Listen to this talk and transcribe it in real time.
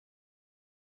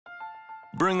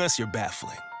Bring us your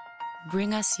baffling.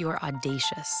 Bring us your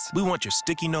audacious. We want your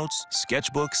sticky notes,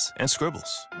 sketchbooks, and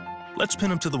scribbles. Let's pin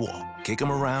them to the wall, kick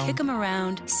them around. Kick them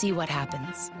around, see what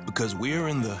happens. Because we're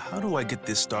in the how do I get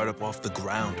this startup off the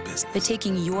ground business. The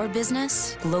taking your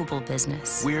business, global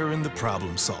business. We're in the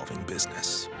problem-solving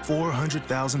business.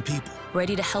 400,000 people.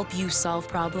 Ready to help you solve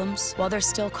problems while they're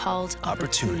still called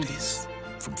opportunities.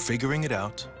 From figuring it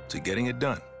out to getting it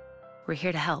done. We're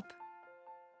here to help.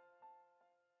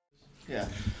 Yeah.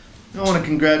 I want to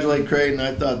congratulate Creighton.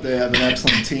 I thought they have an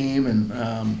excellent team and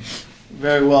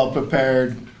very well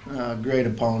prepared, great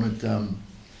opponent.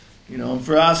 You know, and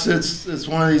for us, it's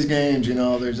one of these games. You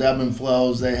know, there's ebb and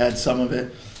flows. They had some of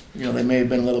it. You know, they may have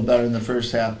been a little better in the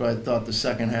first half, but I thought the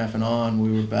second half and on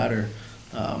we were better.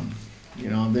 You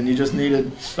know, then you just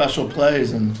needed special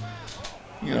plays, and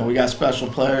you know we got special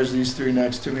players. These three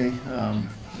next to me.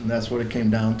 And that's what it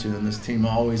came down to. And this team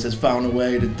always has found a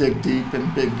way to dig deep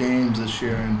in big games this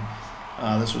year, and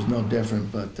this was no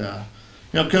different. But you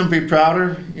know, couldn't be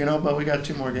prouder. You know, but we got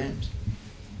 2 more games.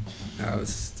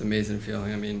 It's an amazing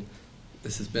feeling. I mean,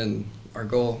 this has been our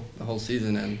goal the whole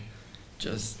season, and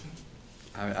just,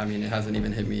 I mean, it hasn't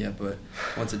even hit me yet. But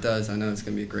once it does, I know it's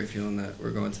going to be a great feeling that we're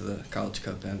going to the College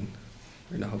Cup, and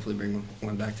we're going to hopefully bring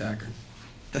one back to Akron.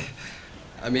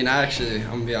 I mean, I'm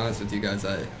going to be honest with you guys.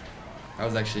 I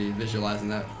was actually visualizing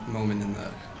that moment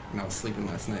when I was sleeping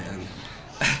last night, and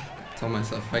told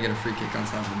myself if I get a free kick on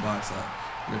top of the box,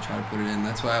 I'm going to try to put it in.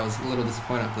 That's why I was a little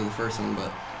disappointed after the first one,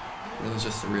 but it was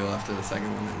just surreal after the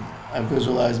second one. And I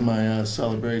visualized my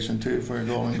celebration too for a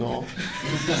golden goal.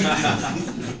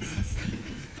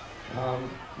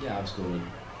 Yeah, I've scored a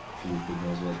few big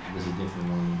goals, but it was a different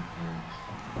moment. And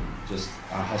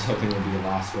I was hoping it would be the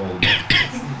last goal, but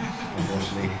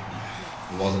unfortunately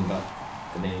it wasn't. But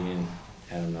the name in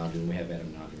Adam Nodrin, we have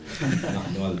Adam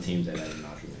Nodrin. No other teams have Adam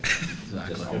Nodrin.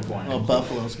 Exactly. Well,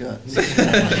 Buffalo's got.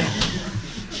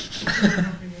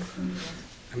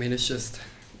 I mean, it's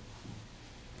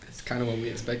kind of what we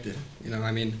expected. You know,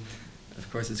 I mean,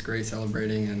 of course it's great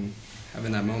celebrating and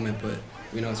having that moment, but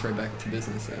we know it's right back to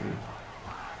business, and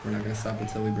we're not going to stop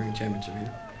until we bring a championship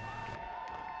here.